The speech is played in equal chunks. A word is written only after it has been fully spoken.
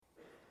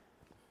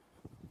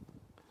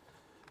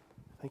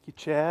Thank you,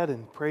 Chad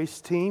and praise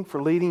team, for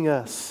leading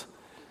us.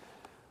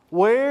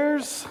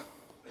 Where's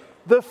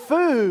the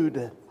food?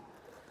 Do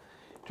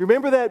you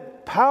remember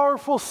that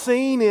powerful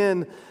scene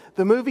in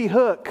the movie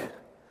Hook?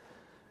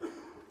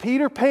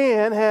 Peter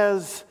Pan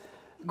has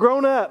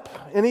grown up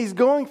and he's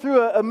going through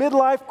a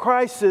midlife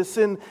crisis,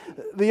 and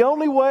the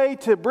only way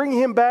to bring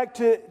him back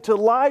to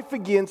life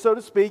again, so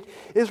to speak,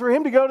 is for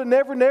him to go to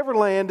Never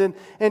Land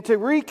and to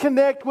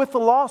reconnect with the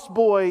Lost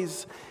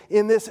Boys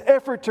in this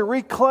effort to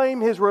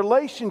reclaim his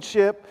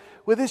relationship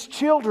with his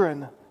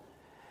children.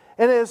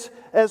 And as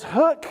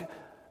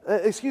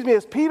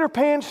Peter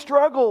Pan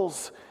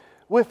struggles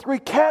with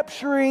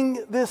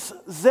recapturing this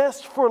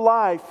zest for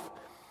life,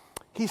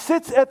 he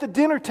sits at the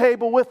dinner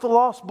table with the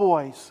Lost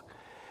Boys.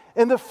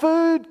 And the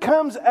food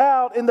comes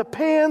out, and the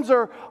pans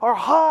are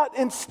hot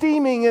and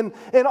steaming,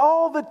 and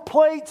all the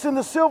plates and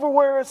the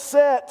silverware is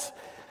set.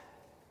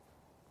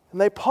 And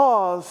they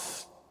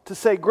pause to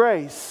say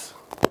grace.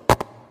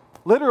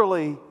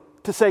 Literally,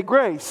 to say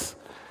grace.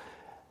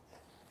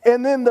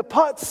 And then the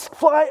pots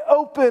fly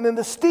open, and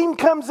the steam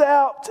comes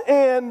out,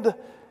 and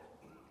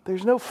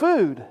there's no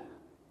food.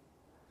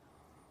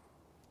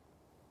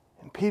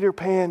 And Peter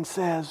Pan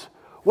says,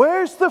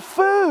 "Where's the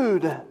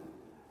food?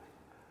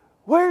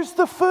 Where's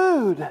the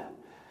food?"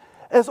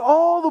 As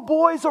all the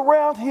boys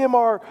around him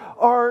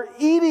are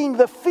eating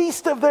the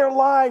feast of their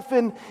life,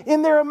 and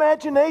in their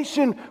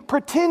imagination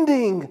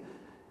pretending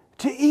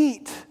to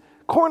eat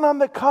corn on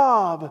the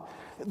cob,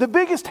 the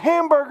biggest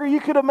hamburger you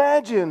could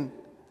imagine.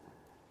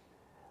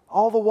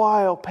 All the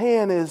while,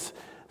 Pan is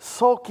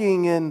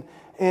sulking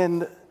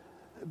and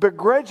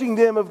begrudging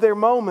them of their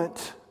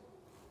moment.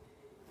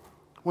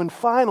 When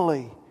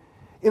finally,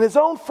 in his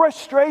own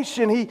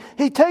frustration,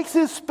 he takes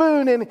his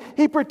spoon and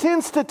he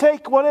pretends to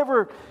take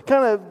whatever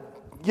kind of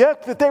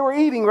yuck that they were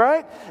eating,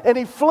 right? And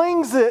he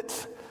flings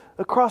it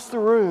across the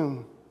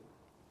room.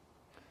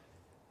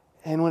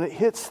 And when it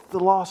hits the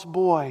lost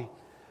boy,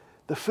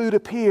 the food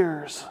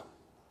appears.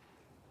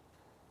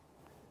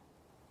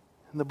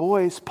 And the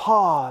boys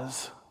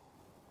pause.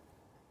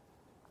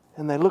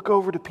 And they look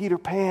over to Peter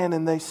Pan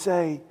and they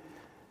say,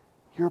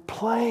 "You're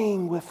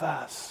playing with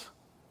us.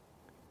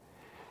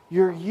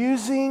 You're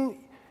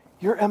using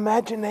your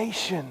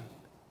imagination."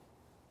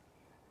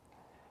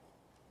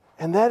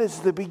 And that is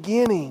the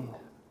beginning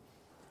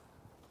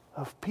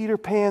of Peter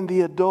Pan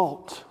the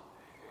adult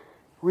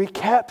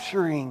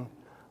recapturing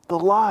the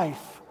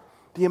life,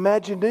 the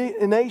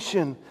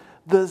imagination,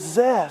 the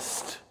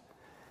zest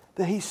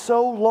that he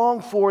so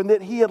longed for and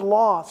that he had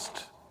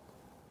lost.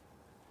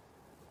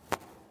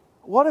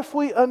 What if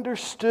we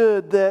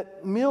understood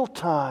that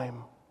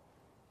mealtime,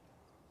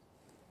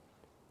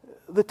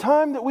 the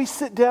time that we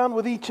sit down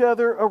with each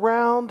other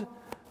around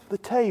the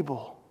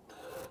table,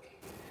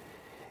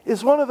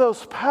 is one of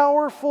those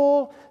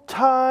powerful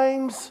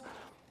times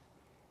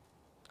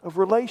of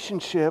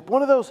relationship,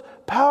 one of those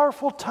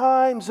powerful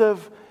times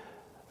of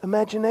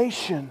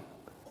imagination,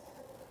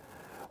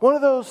 one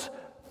of those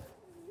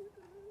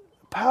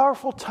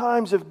powerful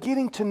times of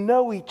getting to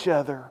know each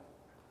other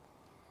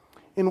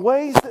in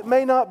ways that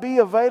may not be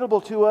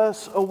available to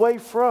us away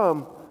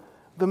from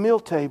the meal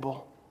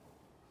table.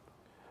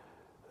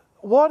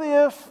 What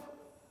if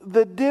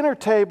the dinner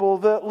table,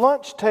 the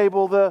lunch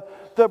table,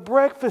 the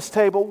breakfast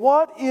table,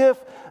 what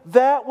if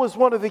that was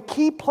one of the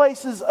key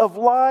places of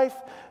life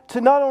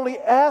to not only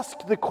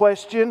ask the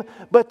question,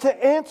 but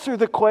to answer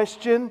the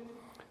question,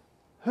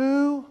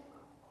 who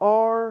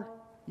are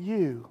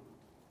you?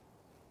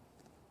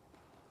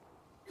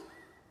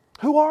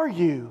 Who are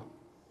you?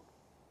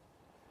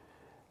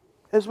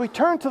 As we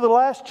turn to the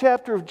last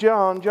chapter of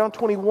John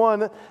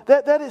 21,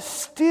 that is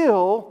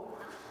still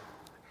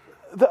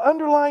the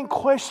underlying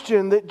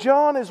question that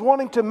John is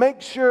wanting to make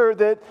sure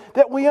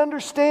that we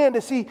understand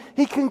as he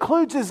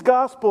concludes his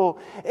gospel.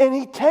 And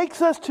he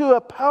takes us to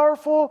a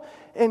powerful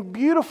and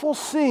beautiful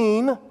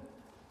scene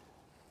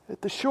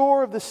at the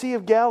shore of the Sea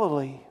of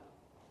Galilee.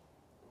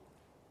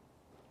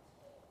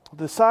 The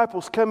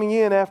disciples coming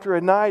in after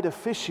a night of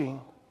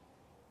fishing.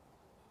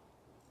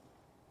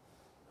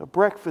 A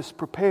breakfast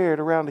prepared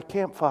around a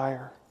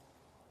campfire.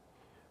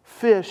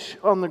 Fish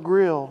on the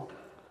grill.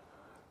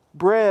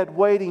 Bread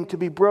waiting to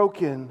be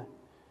broken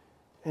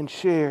and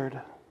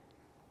shared.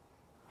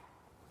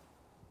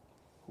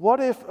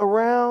 What if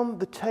around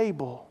the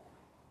table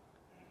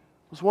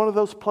was one of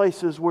those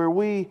places where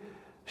we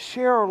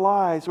share our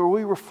lives, where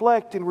we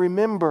reflect and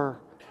remember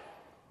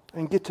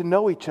and get to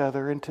know each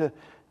other and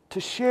to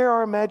share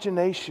our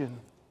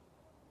imagination?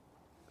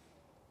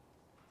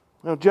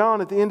 Now, John,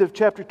 at the end of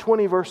chapter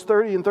 20, verse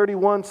 30 and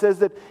 31, says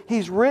that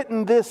he's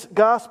written this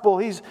gospel,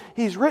 he's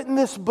written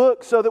this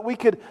book so that we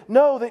could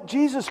know that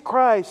Jesus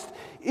Christ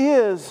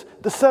is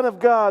the Son of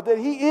God, that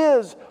He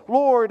is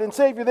Lord and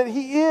Savior, that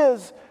He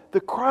is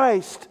the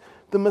Christ,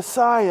 the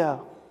Messiah.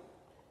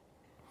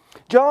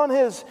 John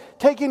has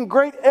taken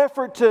great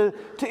effort to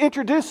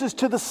introduce us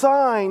to the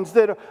signs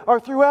that are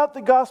throughout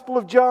the Gospel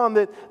of John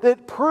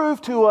that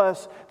prove to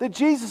us that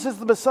Jesus is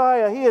the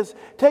Messiah. He has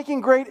taken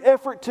great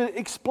effort to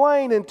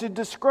explain and to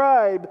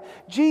describe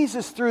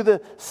Jesus through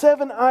the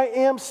 7 I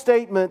am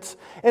statements.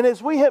 And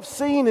as we have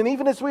seen, and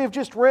even as we have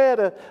just read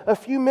a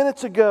few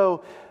minutes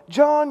ago,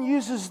 John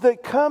uses the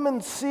come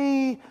and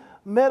see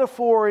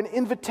metaphor and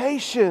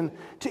invitation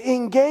to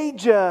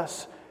engage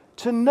us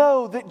to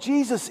know that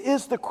Jesus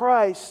is the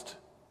Christ.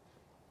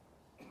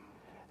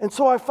 And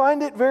so I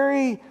find it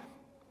very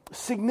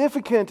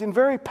significant and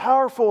very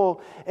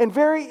powerful and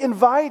very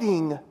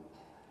inviting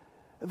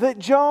that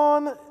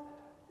John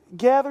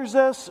gathers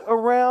us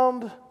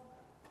around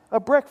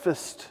a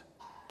breakfast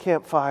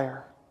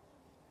campfire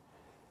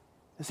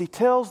as he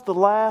tells the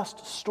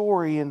last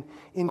story and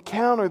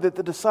encounter that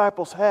the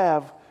disciples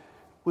have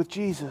with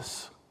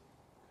Jesus.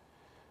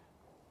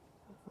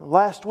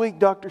 Last week,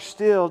 Dr.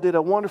 Still did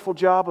a wonderful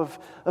job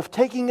of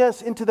taking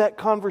us into that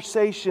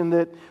conversation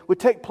that would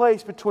take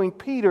place between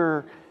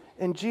Peter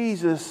and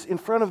Jesus in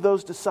front of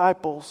those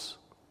disciples.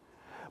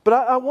 But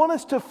I want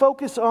us to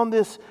focus on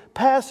this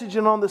passage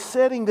and on the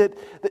setting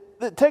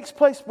that takes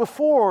place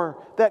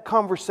before that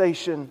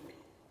conversation.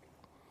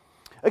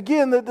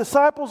 Again, the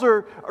disciples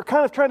are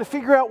kind of trying to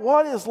figure out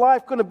what is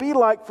life going to be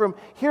like from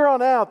here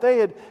on out. They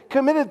had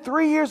committed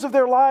 3 years of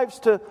their lives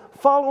to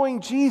following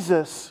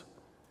Jesus.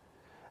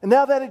 And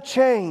now that had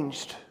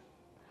changed.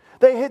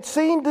 They had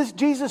seen this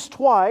Jesus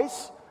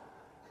twice,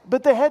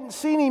 but they hadn't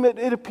seen him,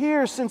 it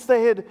appears, since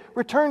they had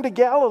returned to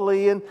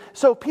Galilee. And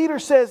so Peter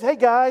says, hey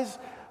guys,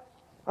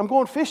 I'm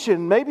going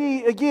fishing.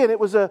 Maybe, again, it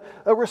was a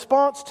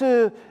response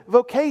to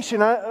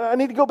vocation. I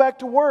need to go back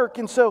to work.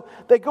 And so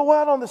they go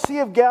out on the Sea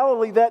of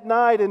Galilee that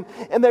night,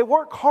 and they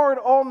work hard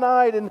all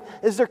night. And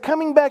as they're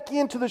coming back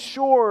into the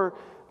shore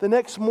the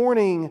next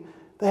morning,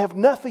 they have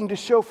nothing to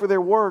show for their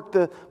work.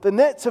 The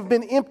nets have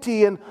been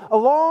empty, and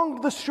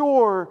along the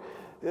shore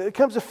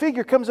comes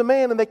a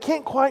man, and they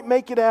can't quite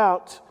make it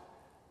out.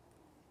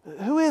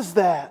 Who is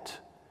that?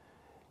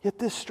 Yet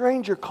this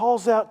stranger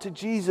calls out to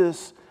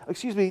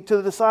to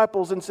the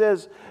disciples and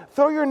says,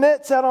 throw your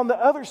nets out on the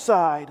other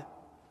side.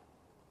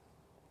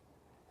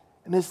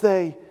 And as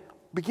they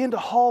begin to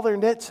haul their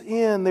nets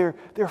in,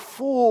 they're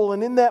full,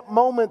 and in that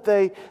moment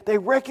they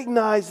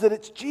recognize that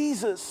it's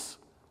Jesus.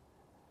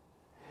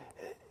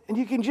 And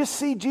you can just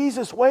see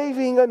Jesus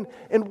waving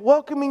and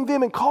welcoming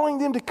them and calling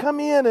them to come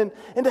in and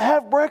to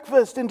have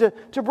breakfast and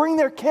to bring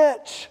their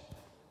catch.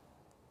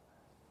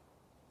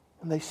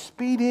 And they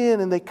speed in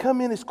and they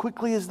come in as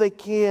quickly as they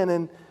can,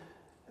 and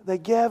they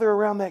gather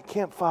around that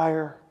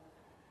campfire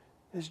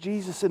as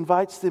Jesus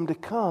invites them to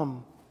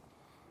come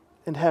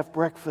and have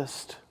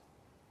breakfast.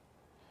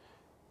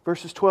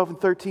 Verses 12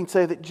 and 13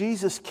 say that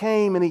Jesus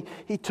came and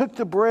he took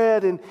the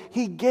bread and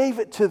he gave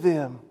it to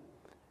them.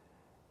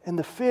 And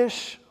the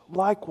fish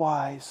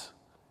likewise.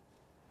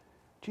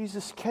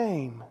 Jesus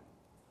came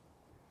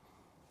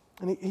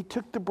and he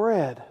took the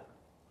bread.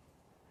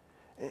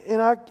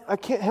 And I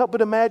can't help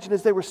but imagine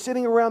as they were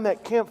sitting around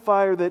that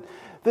campfire that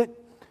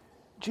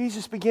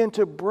Jesus began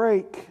to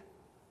break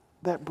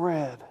that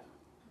bread.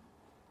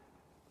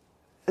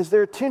 As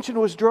their attention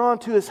was drawn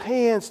to his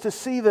hands to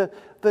see the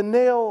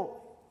nail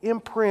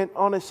imprint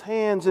on his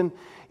hands, and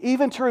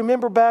even to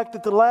remember back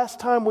that the last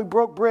time we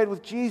broke bread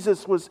with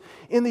Jesus was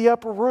in the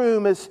upper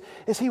room as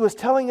he was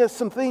telling us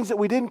some things that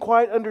we didn't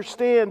quite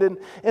understand.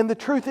 And the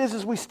truth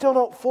is we still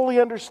don't fully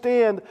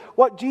understand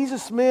what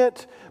Jesus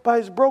meant by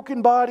his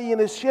broken body and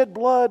his shed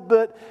blood,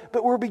 but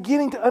we're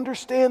beginning to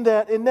understand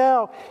that. And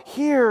now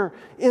here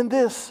in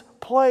this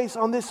place,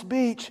 on this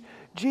beach,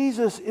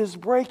 Jesus is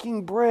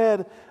breaking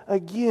bread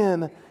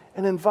again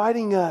and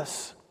inviting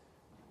us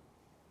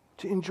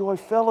to enjoy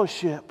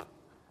fellowship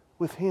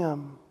with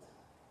him.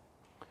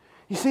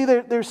 You see,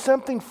 there's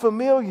something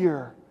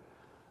familiar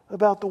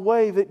about the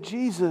way that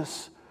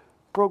Jesus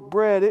broke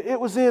bread.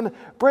 It was in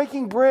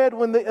breaking bread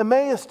when the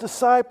Emmaus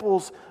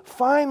disciples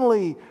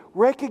finally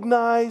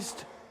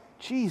recognized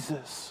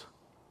Jesus.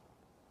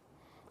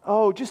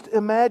 Oh, just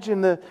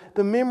imagine the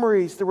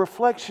memories, the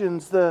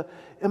reflections, the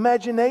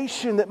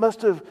imagination that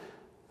must have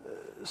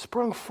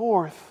sprung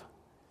forth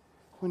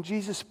when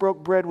Jesus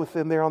broke bread with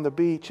them there on the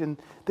beach, and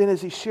then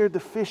as he shared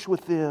the fish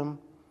with them.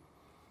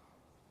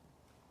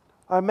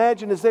 I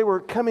imagine as they were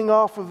coming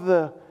off of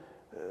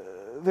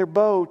their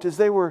boat, as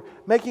they were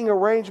making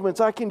arrangements,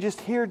 I can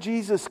just hear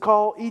Jesus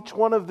call each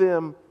one of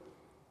them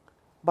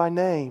by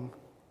name.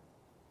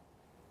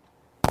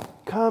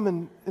 Come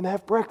and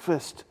have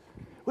breakfast.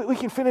 We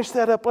can finish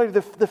that up later.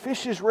 The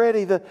fish is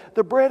ready.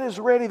 The bread is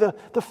ready. The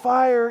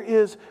fire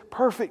is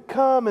perfect.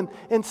 Come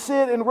and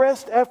sit and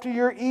rest after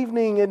your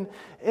evening.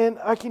 And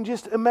I can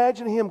just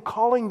imagine him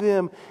calling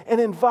them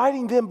and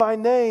inviting them by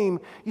name.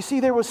 You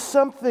see, there was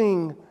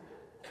something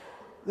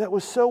that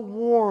was so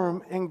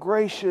warm and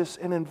gracious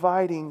and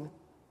inviting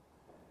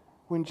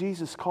when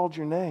Jesus called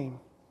your name.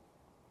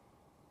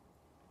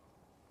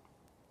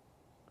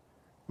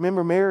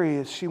 Remember Mary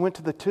as she went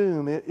to the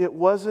tomb. It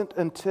wasn't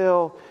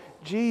until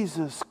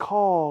Jesus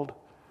called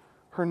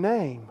her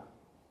name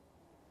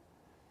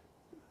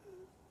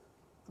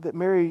that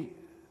Mary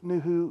knew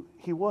who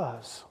he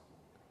was.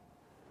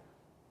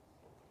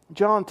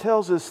 John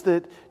tells us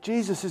that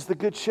Jesus is the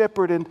Good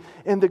Shepherd,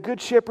 and the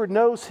Good Shepherd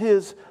knows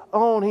his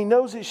own. He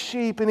knows his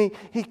sheep, and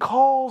he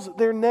calls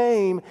their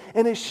name,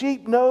 and his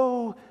sheep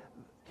know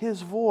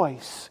his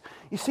voice.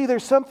 You see,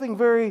 there's something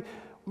very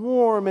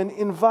warm and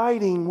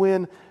inviting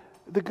when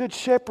the Good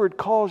Shepherd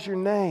calls your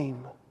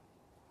name.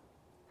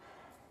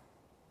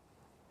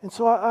 And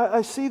so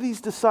I see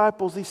these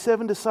disciples, these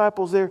 7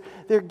 disciples, they're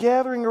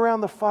gathering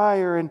around the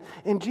fire,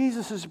 and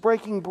Jesus is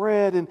breaking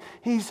bread, and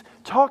he's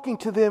talking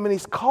to them, and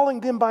he's calling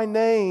them by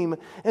name,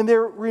 and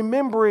they're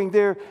remembering,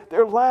 they're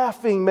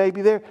laughing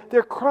maybe,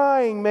 they're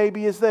crying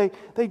maybe as they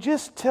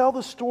just tell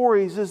the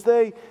stories, as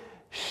they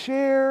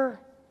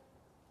share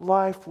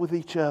life with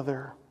each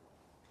other.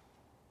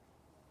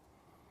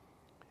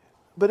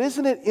 But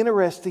isn't it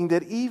interesting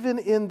that even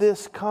in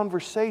this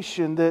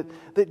conversation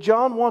that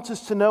John wants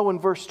us to know in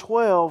verse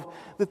 12,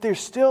 that there's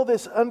still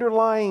this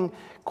underlying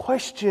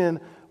question,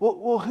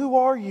 well, who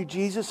are you,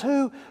 Jesus?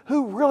 Who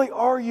really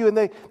are you? And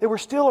they were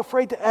still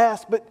afraid to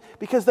ask, but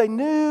because they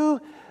knew,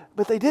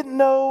 but they didn't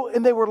know,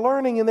 and they were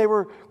learning, and they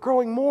were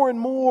growing more and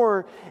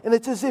more. And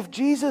it's as if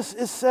Jesus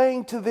is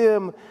saying to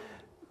them,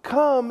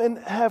 come and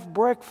have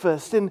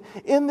breakfast. And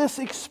in this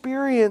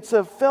experience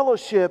of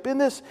fellowship, in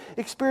this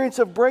experience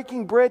of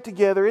breaking bread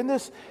together, in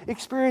this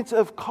experience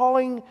of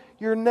calling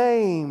your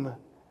name,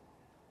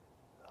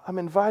 I'm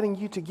inviting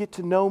you to get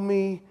to know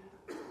me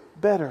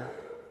better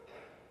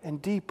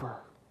and deeper.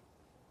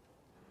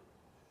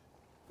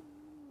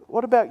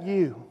 What about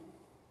you?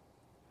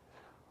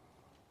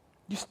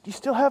 You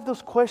still have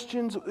those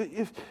questions?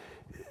 If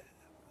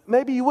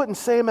maybe you wouldn't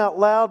say them out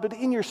loud, but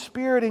in your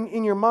spirit,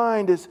 in your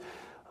mind is,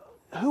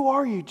 who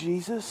are you,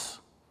 Jesus?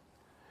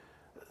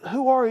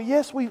 Who are you?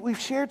 Yes, we've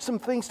shared some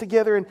things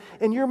together,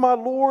 and you're my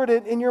Lord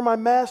and you're my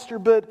Master,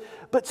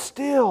 but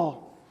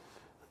still,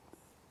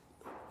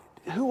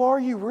 who are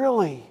you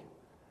really?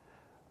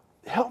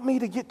 Help me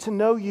to get to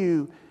know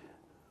you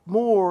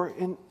more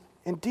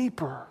and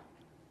deeper.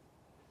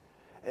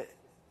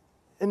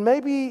 And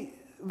maybe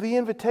the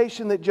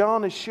invitation that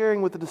John is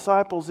sharing with the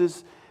disciples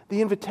is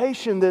the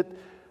invitation that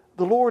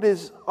the Lord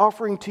is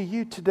offering to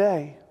you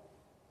today.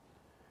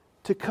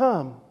 To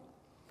come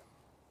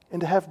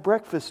and to have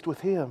breakfast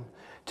with Him.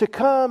 To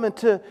come and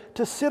to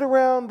sit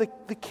around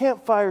the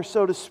campfire,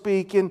 so to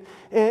speak, and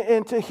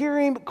to hear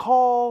Him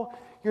call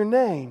your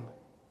name.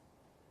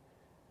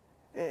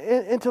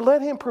 And to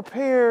let Him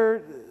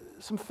prepare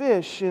some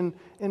fish and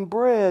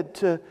bread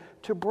to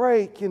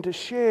break and to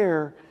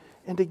share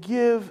and to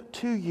give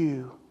to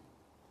you.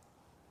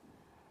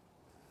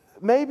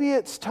 Maybe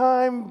it's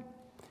time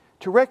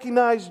to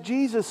recognize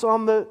Jesus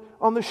on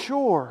the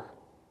shore.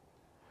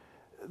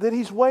 That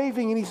He's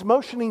waving and He's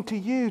motioning to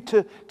you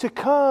to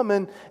come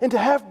and to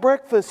have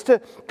breakfast, to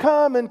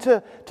come and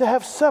to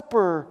have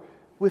supper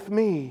with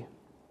me.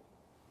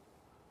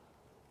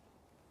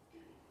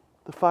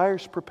 The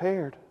fire's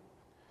prepared.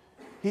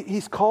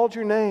 He's called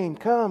your name.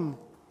 Come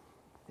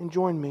and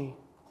join me.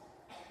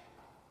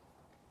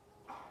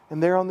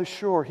 And there on the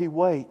shore, He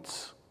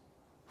waits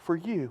for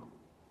you.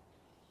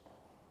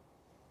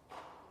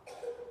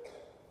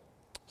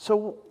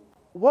 So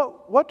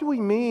what do we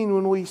mean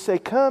when we say,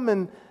 come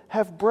and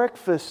have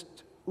breakfast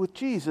with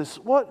Jesus?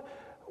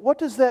 What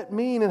does that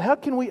mean, and how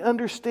can we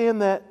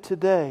understand that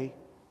today?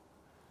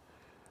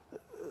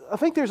 I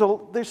think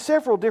there's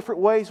several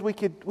different ways we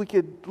could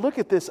look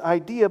at this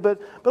idea, but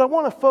I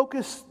want to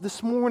focus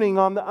this morning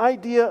on the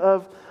idea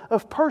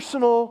of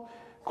personal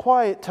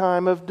quiet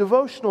time, of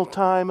devotional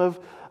time, of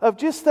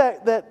just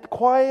that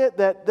quiet,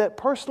 that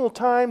personal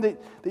time that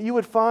you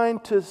would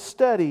find to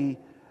study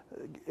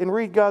and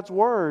read God's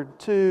Word,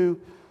 to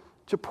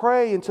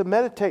pray and to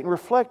meditate and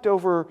reflect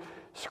over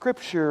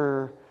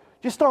Scripture,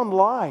 just on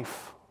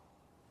life,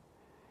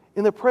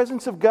 in the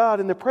presence of God,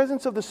 in the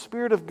presence of the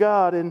Spirit of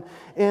God,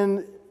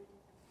 and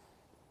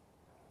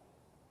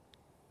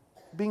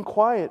being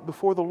quiet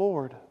before the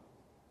Lord.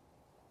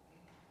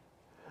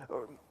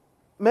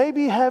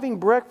 Maybe having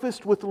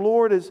breakfast with the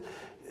Lord is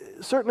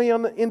certainly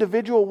on the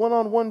individual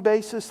one-on-one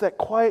basis, that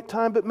quiet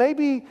time, but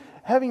maybe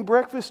having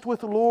breakfast with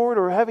the Lord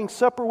or having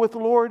supper with the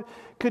Lord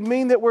could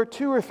mean that where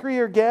 2 or 3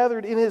 are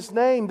gathered in His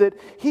name, that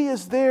He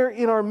is there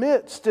in our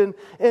midst. And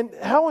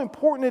how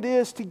important it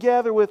is to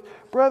gather with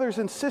brothers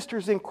and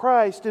sisters in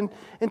Christ and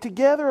to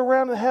gather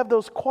around and have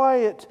those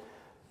quiet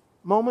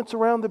moments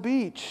around the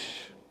beach,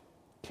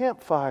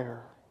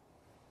 campfire,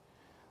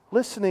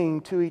 listening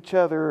to each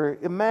other,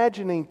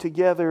 imagining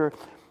together,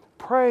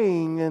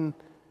 praying and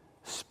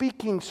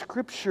speaking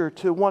Scripture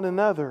to one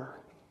another.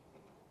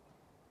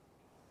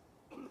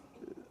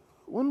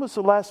 When was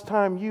the last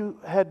time you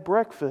had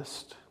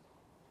breakfast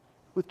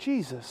with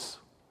Jesus?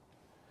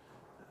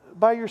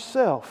 By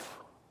yourself?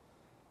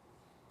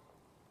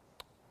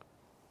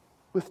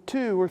 With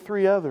 2 or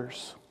 3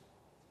 others?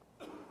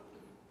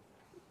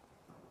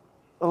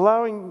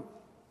 Allowing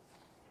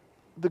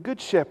the Good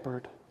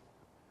Shepherd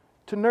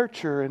to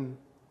nurture and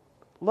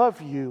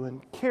love you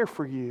and care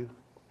for you.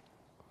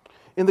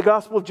 In the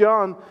Gospel of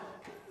John,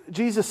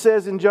 Jesus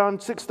says in John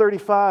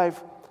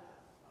 6:35,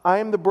 I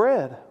am the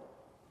bread.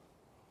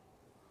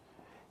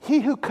 He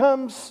who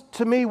comes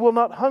to me will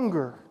not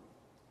hunger,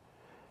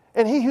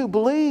 and he who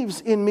believes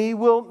in me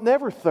will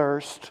never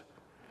thirst.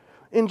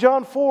 In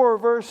John 4,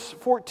 verse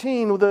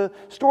 14, the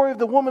story of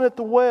the woman at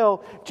the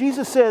well,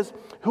 Jesus says,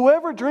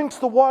 whoever drinks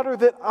the water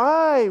that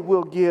I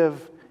will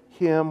give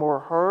him or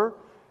her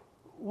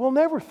will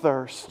never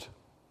thirst.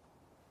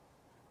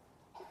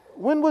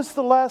 When was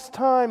the last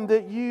time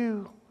that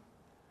you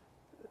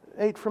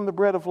ate from the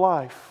bread of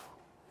life?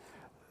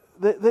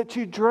 That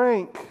you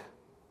drank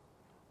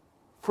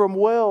from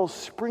wells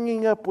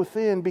springing up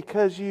within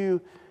because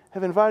you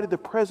have invited the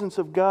presence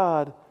of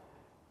God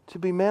to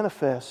be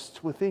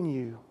manifest within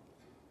you?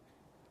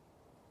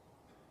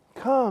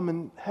 Come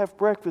and have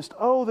breakfast.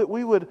 Oh, that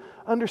we would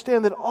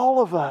understand that all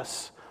of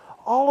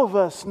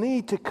us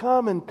need to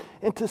come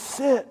and to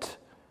sit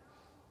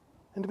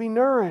and to be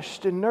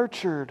nourished and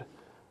nurtured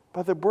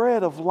by the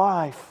bread of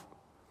life,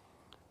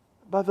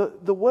 by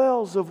the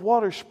wells of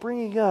water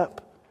springing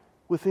up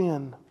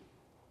within.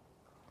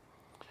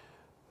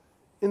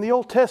 In the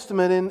Old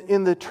Testament,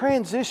 in the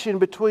transition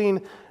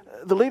between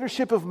the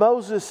leadership of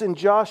Moses and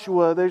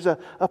Joshua, there's a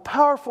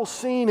powerful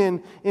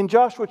scene in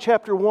Joshua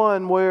chapter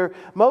 1 where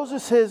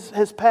Moses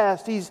has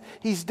passed.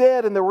 He's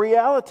dead, and the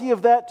reality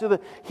of that to the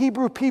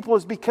Hebrew people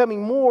is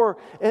becoming more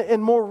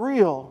and more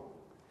real.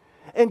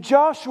 And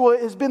Joshua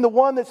has been the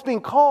one that's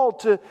been called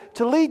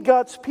to lead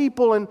God's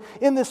people. And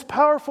in this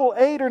powerful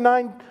 8 or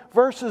 9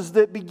 verses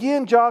that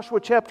begin Joshua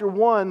chapter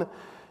 1,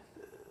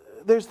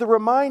 there's the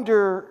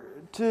reminder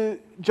to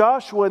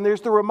Joshua, and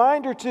there's the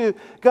reminder to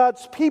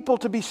God's people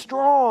to be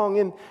strong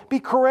and be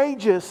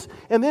courageous.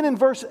 And then in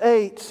verse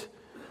 8,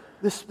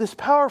 this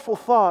powerful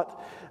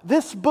thought,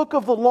 this book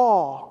of the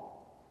law,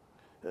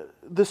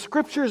 the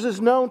scriptures is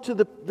known to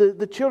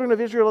the children of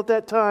Israel at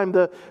that time,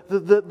 the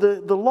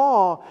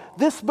law,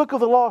 this book of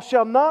the law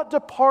shall not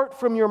depart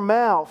from your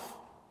mouth,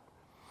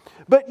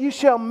 but you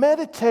shall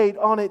meditate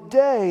on it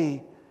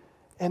day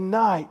and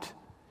night.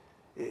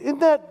 Isn't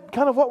that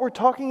kind of what we're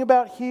talking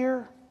about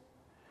here?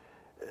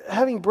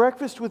 Having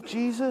breakfast with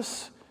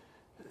Jesus,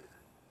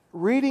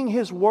 reading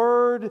His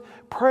Word,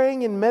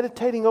 praying and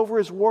meditating over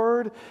His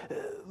Word.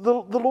 The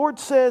Lord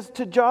says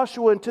to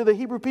Joshua and to the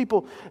Hebrew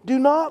people, do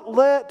not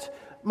let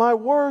my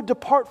Word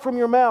depart from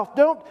your mouth.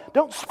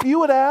 Don't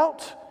spew it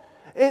out,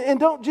 and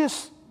don't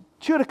just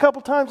chew it a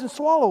couple times and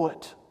swallow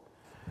it.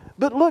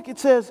 But look, it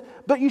says,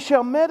 but you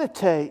shall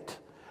meditate.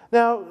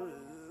 Now,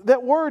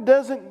 that word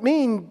doesn't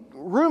mean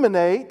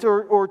ruminate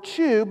or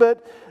chew,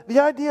 but the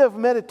idea of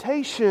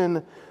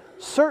meditation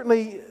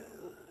certainly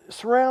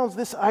surrounds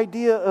this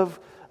idea of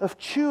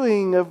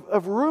chewing,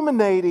 of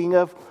ruminating,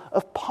 of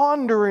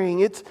pondering.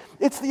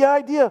 It's the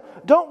idea,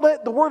 don't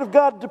let the Word of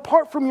God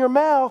depart from your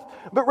mouth,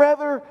 but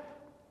rather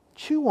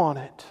chew on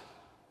it.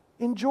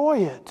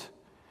 Enjoy it.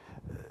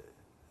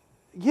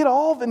 Get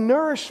all the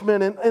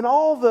nourishment and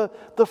all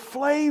the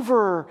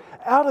flavor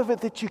out of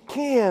it that you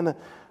can.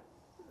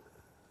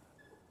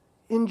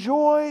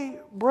 Enjoy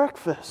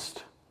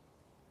breakfast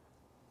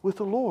with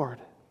the Lord.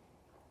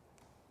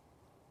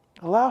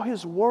 Allow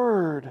His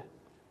Word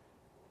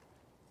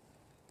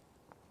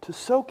to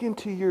soak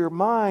into your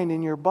mind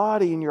and your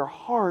body and your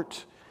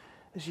heart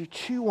as you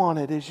chew on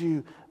it, as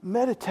you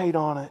meditate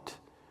on it.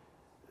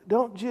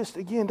 Don't just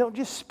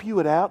spew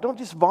it out. Don't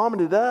just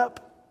vomit it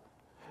up.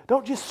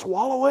 Don't just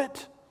swallow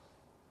it.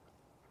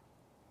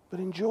 But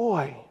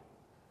enjoy.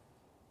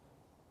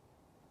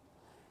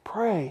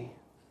 Pray.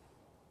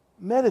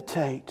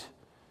 Meditate.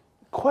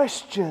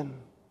 Question.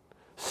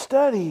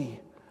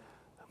 Study.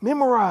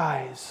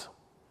 Memorize.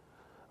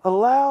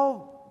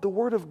 Allow the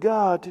Word of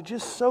God to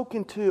just soak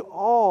into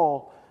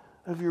all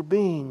of your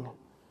being.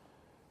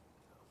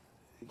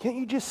 Can't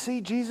you just see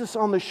Jesus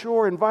on the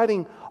shore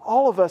inviting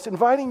all of us,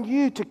 inviting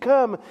you to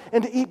come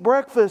and to eat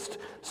breakfast?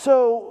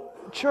 So,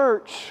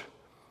 church,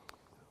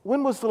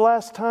 when was the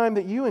last time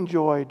that you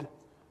enjoyed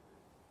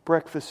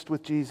breakfast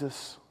with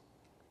Jesus?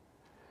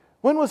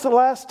 When was the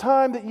last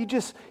time that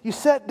you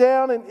sat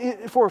down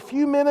and for a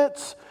few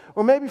minutes,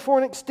 or maybe for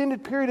an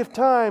extended period of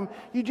time,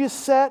 you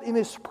just sat in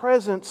His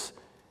presence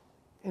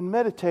and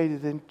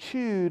meditated and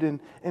chewed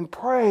and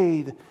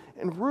prayed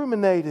and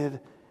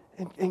ruminated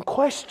and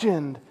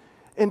questioned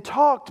and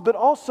talked, but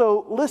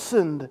also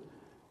listened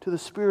to the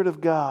Spirit of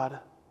God?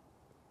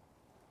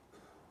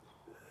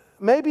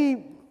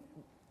 Maybe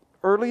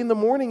early in the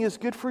morning is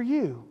good for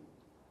you.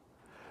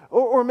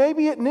 Or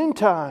maybe at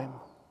noontime.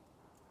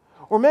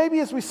 Or maybe,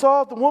 as we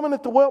saw the woman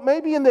at the well,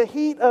 maybe in the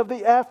heat of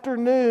the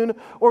afternoon,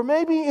 or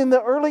maybe in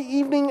the early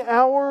evening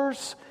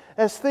hours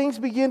as things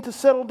begin to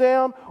settle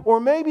down, or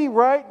maybe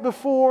right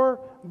before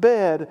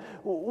bed.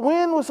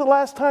 When was the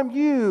last time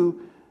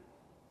you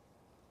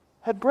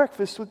had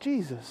breakfast with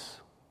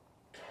Jesus?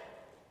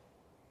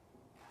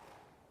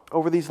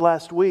 Over these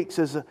last weeks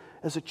as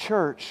a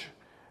church,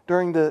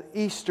 during the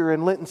Easter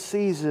and Lenten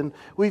season,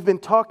 we've been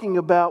talking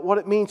about what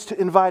it means to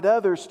invite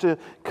others to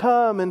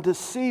come and to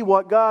see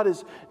what God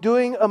is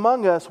doing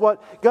among us,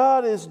 what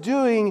God is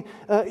doing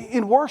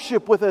in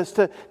worship with us,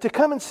 to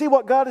come and see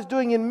what God is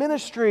doing in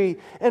ministry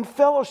and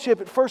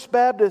fellowship at First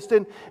Baptist.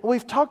 And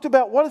we've talked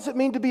about what does it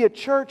mean to be a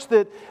church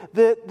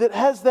that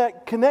has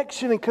that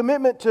connection and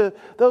commitment to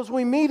those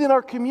we meet in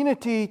our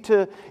community,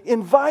 to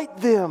invite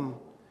them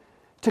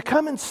to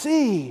come and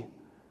see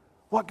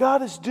what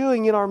God is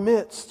doing in our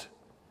midst.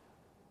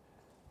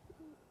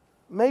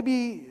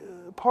 Maybe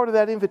part of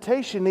that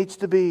invitation needs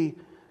to be,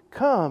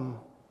 come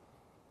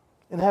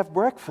and have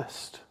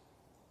breakfast.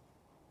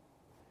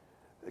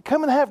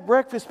 Come and have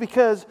breakfast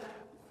because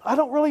I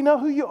don't really know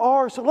who you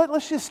are, so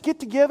let's just get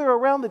together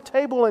around the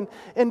table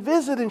and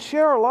visit and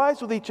share our lives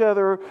with each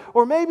other.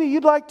 Or maybe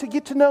you'd like to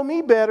get to know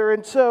me better,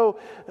 and so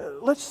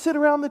let's sit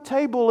around the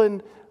table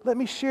and let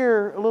me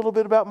share a little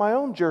bit about my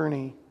own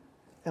journey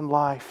in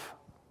life.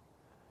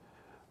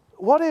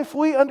 What if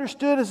we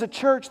understood as a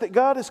church that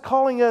God is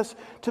calling us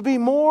to be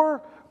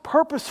more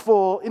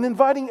purposeful in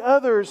inviting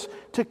others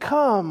to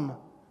come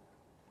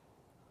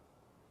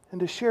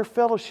and to share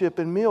fellowship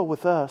and meal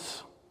with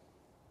us?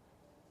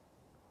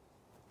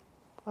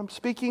 I'm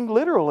speaking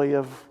literally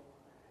of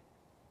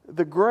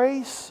the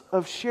grace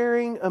of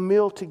sharing a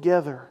meal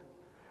together.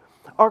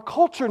 Our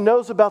culture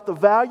knows about the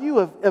value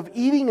of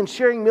eating and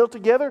sharing meal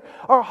together.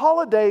 Our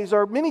holidays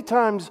are many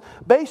times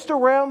based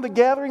around the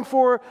gathering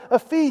for a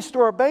feast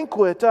or a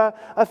banquet.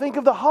 I think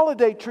of the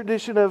holiday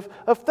tradition of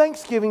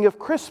Thanksgiving, of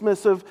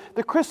Christmas, of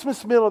the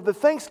Christmas meal, of the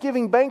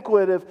Thanksgiving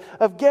banquet,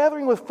 of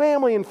gathering with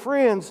family and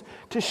friends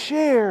to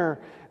share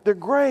the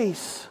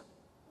grace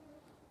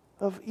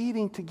of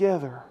eating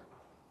together,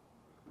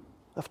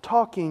 of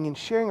talking and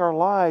sharing our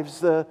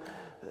lives,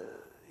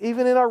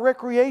 even in our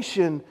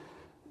recreation,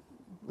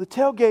 the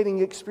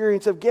tailgating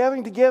experience of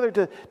gathering together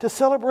to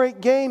celebrate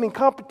game and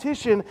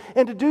competition,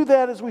 and to do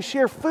that as we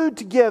share food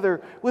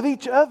together with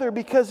each other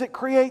because it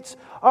creates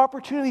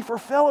opportunity for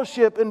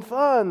fellowship and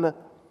fun.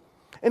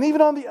 And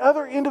even on the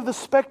other end of the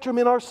spectrum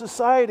in our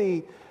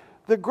society,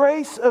 the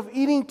grace of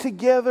eating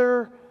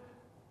together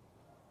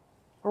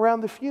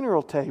around the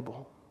funeral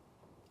table.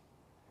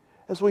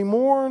 As we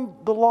mourn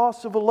the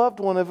loss of a loved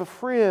one, of a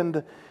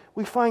friend,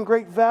 we find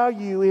great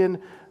value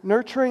in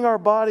nurturing our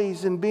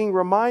bodies and being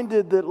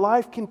reminded that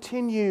life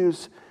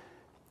continues,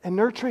 and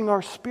nurturing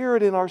our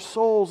spirit and our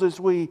souls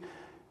as we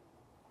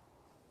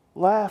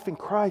laugh and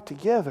cry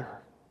together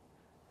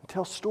and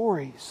tell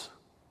stories.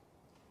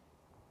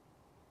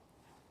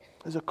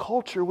 As a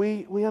culture,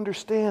 we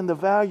understand the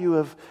value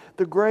of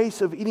the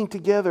grace of eating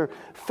together.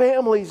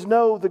 Families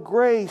know the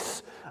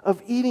grace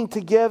of eating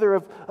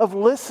together, of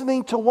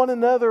listening to one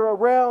another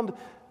around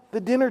the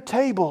dinner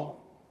table.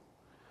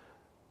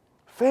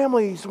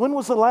 Families, when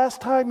was the last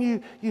time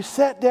you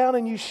sat down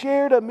and you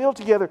shared a meal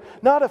together?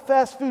 Not a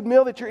fast food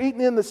meal that you're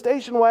eating in the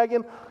station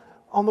wagon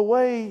on the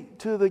way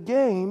to the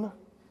game,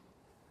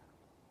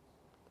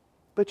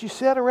 but you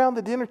sat around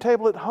the dinner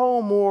table at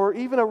home or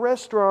even a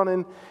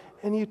restaurant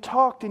and you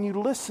talked and you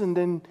listened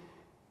and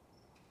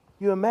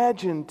you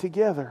imagined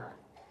together.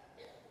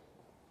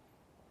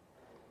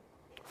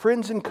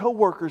 Friends and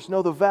coworkers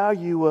know the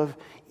value of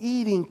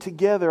eating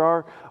together.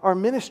 Our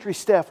ministry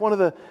staff, one of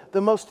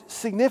the most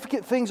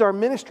significant things our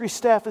ministry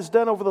staff has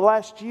done over the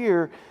last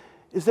year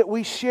is that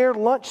we share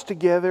lunch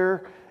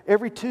together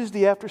every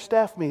Tuesday after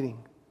staff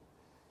meeting.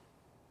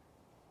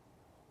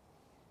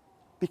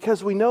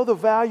 Because we know the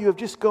value of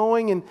just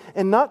going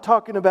and not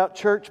talking about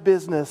church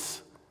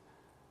business.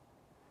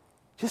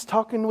 Just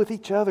talking with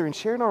each other and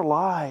sharing our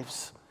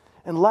lives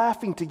and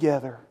laughing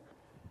together.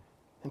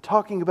 And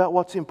talking about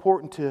what's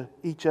important to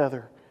each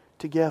other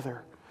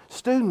together.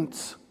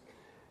 Students,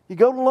 you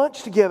go to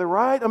lunch together,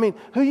 right? I mean,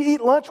 who you eat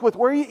lunch with,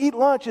 where you eat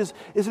lunch is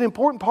an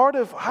important part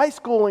of high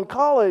school and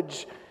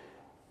college.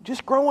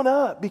 Just growing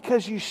up,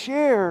 because you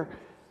share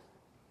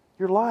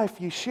your life,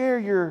 you share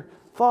your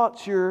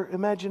thoughts, your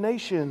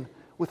imagination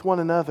with one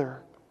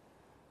another.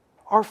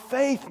 Our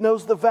faith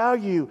knows the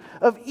value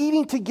of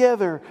eating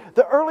together.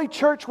 The early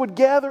church would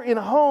gather in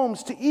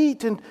homes to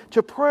eat and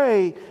to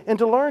pray and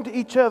to learn to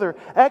each other.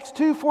 Acts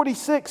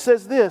 2:46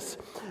 says this: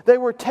 they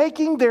were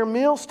taking their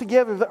meals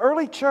together. The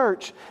early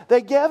church,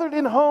 they gathered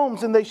in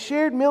homes and they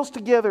shared meals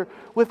together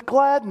with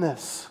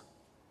gladness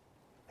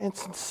and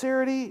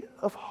sincerity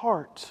of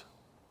heart.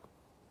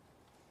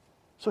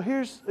 So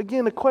here's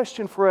again a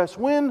question for us.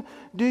 When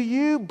do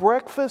you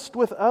breakfast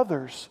with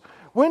others?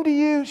 When do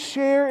you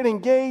share and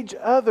engage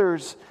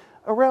others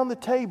around the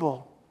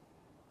table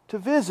to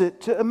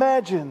visit, to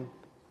imagine,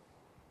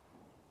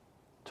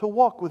 to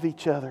walk with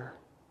each other?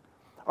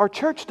 Our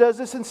church does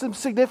this in some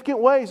significant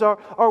ways.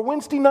 Our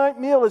Wednesday night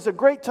meal is a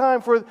great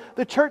time for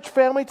the church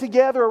family to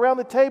gather around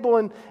the table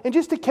and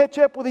just to catch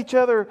up with each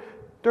other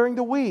during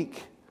the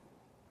week.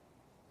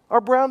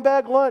 Our brown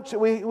bag lunch that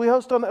we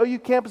host on the OU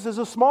campus is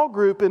a small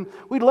group, and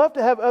we'd love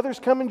to have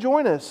others come and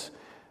join us.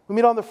 We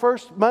meet on the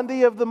first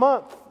Monday of the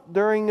month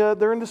during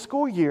the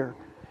school year.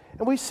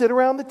 And we sit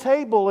around the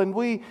table and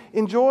we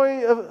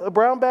enjoy a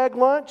brown bag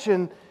lunch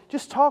and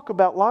just talk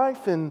about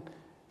life and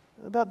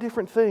about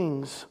different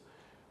things.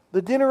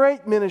 The Dinner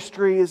 8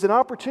 ministry is an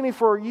opportunity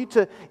for you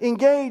to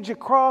engage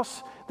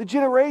across the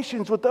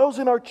generations with those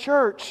in our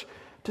church,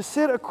 to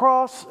sit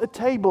across a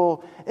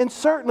table, and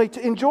certainly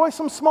to enjoy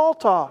some small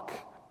talk.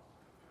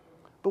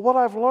 But what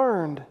I've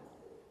learned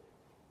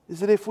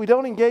is that if we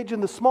don't engage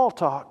in the small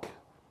talk,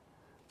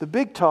 the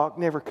big talk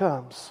never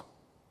comes.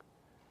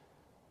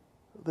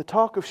 The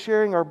talk of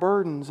sharing our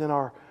burdens and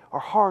our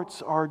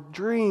hearts, our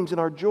dreams and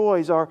our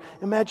joys, our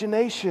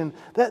imagination,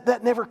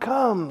 that never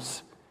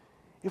comes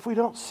if we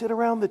don't sit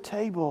around the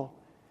table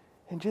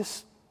and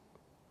just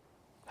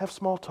have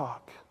small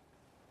talk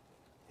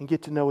and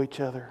get to know each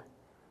other.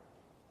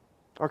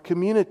 Our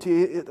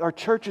community, our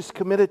church is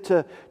committed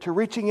to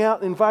reaching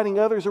out and inviting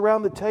others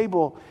around the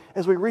table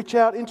as we reach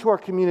out into our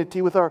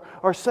community with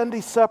our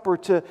Sunday supper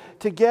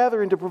to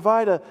gather and to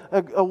provide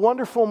a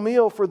wonderful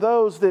meal for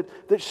those that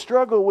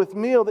struggle with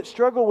meal, that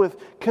struggle with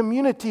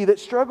community, that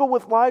struggle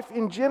with life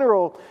in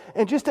general,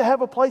 and just to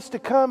have a place to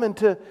come and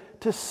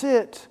to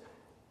sit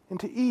and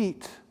to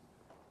eat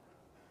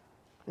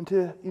and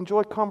to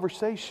enjoy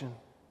conversation.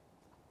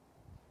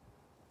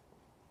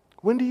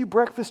 When do you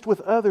breakfast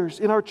with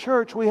others? In our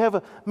church, we have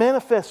a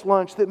manifest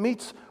lunch that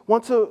meets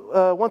once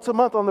a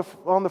month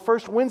on the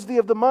first Wednesday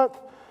of the month.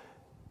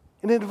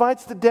 And it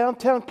invites the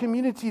downtown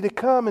community to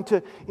come and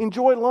to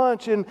enjoy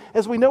lunch. And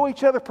as we know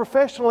each other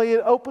professionally,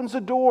 it opens a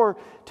door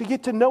to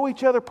get to know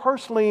each other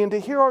personally and to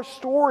hear our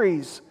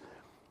stories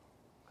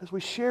as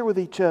we share with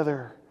each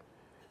other.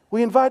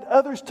 We invite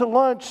others to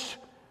lunch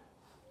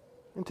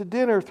and to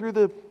dinner through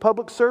the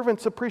Public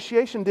Servants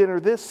Appreciation Dinner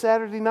this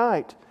Saturday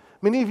night.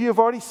 Many of you have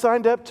already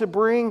signed up to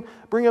bring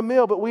a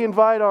meal, but we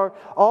invite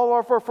all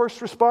of our first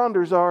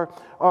responders,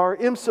 our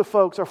IMSA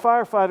folks, our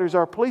firefighters,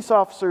 our police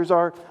officers,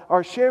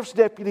 our sheriff's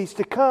deputies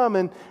to come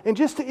and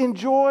just to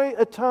enjoy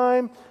a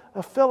time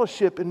of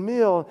fellowship and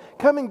meal.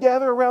 Come and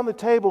gather around the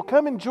table.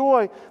 Come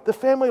enjoy the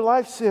Family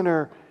Life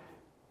Center.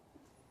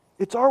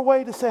 It's our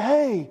way to say,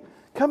 hey,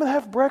 come and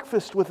have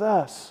breakfast with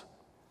us.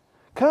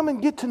 Come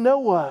and get to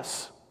know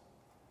us.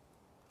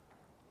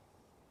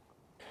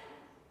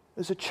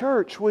 As a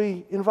church,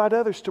 we invite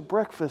others to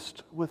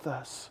breakfast with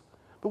us.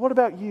 But what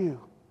about you?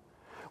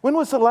 When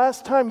was the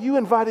last time you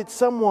invited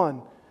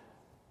someone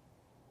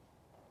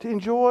to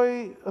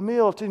enjoy a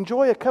meal, to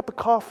enjoy a cup of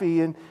coffee,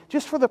 and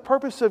just for the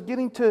purpose of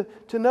getting to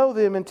know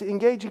them and to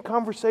engage in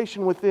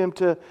conversation with them,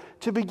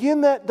 to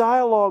begin that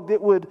dialogue that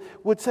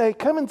would say,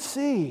 come and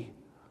see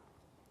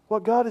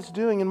what God is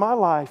doing in my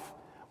life,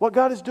 what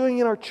God is doing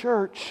in our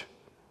church.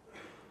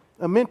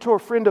 A mentor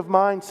friend of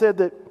mine said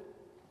that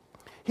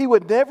he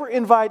would never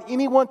invite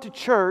anyone to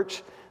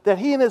church that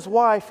he and his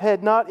wife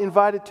had not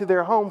invited to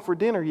their home for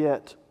dinner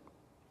yet.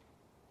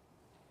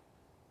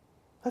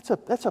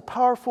 That's a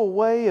powerful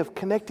way of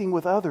connecting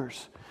with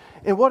others.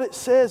 And what it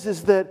says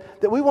is that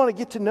we want to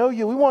get to know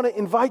you. We want to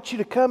invite you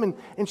to come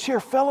and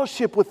share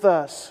fellowship with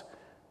us.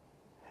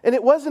 And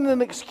it wasn't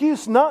an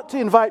excuse not to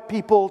invite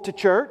people to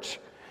church,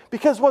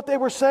 because what they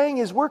were saying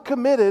is we're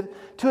committed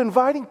to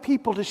inviting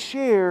people to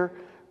share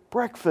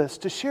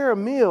breakfast, to share a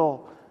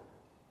meal,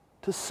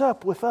 to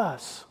sup with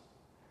us.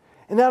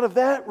 And out of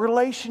that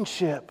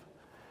relationship,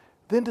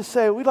 then to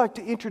say, we'd like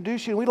to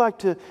introduce you and we'd like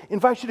to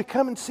invite you to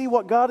come and see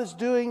what God is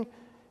doing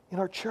in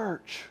our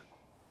church.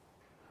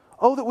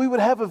 Oh, that we would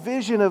have a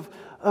vision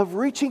of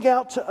reaching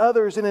out to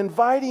others and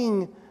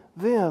inviting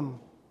them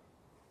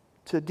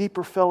to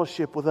deeper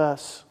fellowship with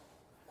us.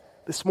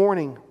 This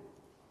morning,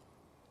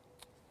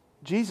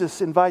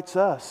 Jesus invites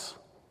us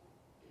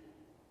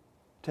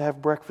to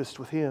have breakfast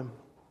with Him.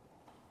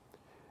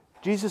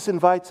 Jesus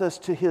invites us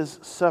to His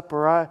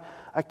supper.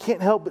 I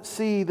can't help but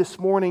see this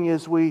morning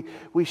as we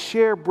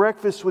share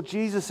breakfast with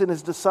Jesus and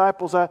His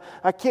disciples,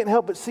 I can't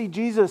help but see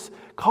Jesus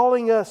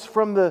calling us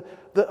from the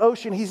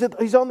ocean. He's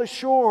on the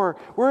shore.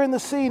 We're in the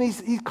sea, and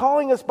He's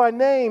calling us by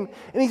name,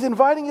 and He's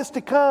inviting us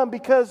to come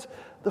because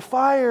the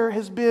fire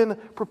has been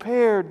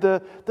prepared.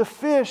 The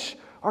fish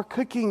are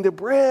cooking. The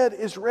bread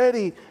is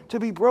ready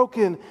to be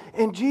broken.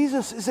 And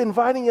Jesus is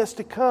inviting us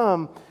to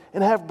come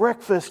and have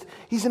breakfast.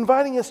 He's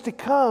inviting us to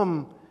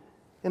come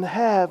and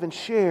have and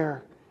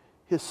share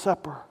His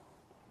supper.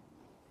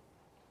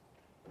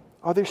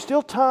 Are there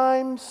still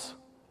times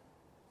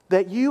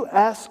that you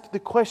ask the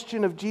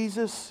question of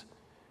Jesus,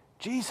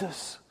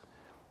 Jesus,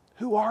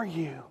 who are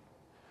you?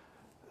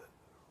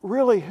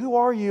 Really, who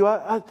are you?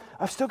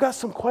 I've still got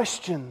some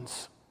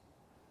questions.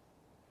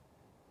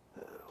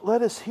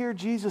 Let us hear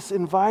Jesus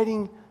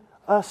inviting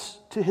us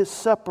to His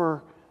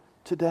supper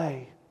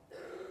today.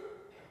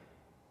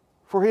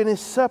 For in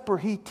His supper,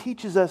 He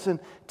teaches us and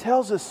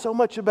tells us so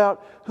much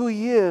about who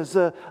He is.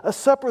 A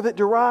supper that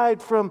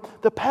derived from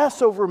the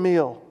Passover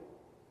meal.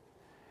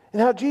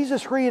 And how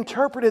Jesus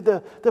reinterpreted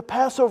the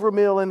Passover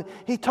meal. And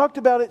He talked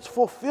about its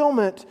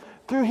fulfillment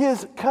through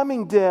His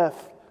coming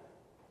death.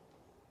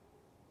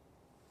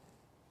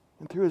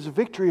 And through His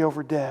victory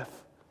over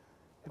death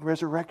and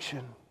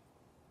resurrection.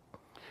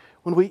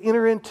 When we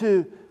enter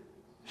into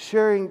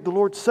sharing the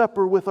Lord's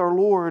Supper with our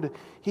Lord,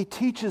 He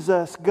teaches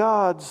us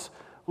God's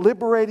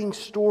liberating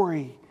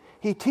story.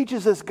 He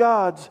teaches us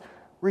God's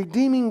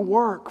redeeming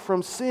work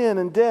from sin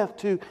and death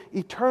to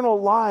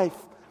eternal life.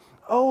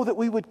 Oh, that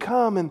we would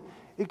come and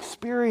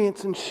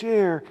experience and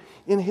share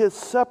in His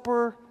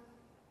supper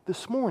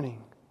this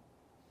morning.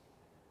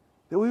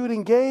 That we would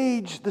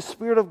engage the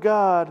Spirit of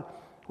God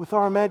with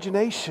our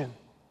imagination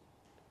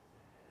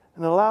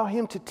and allow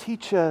Him to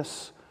teach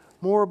us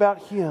more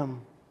about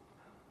Him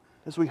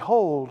as we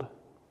hold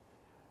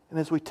and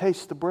as we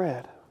taste the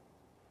bread,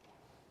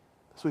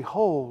 as we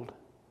hold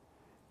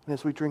and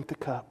as we drink the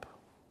cup.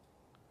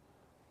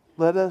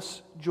 Let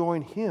us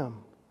join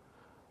Him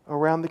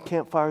around the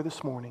campfire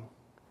this morning.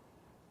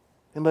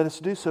 And let us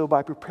do so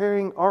by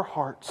preparing our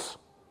hearts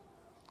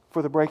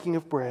for the breaking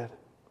of bread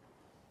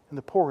and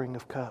the pouring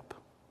of cup.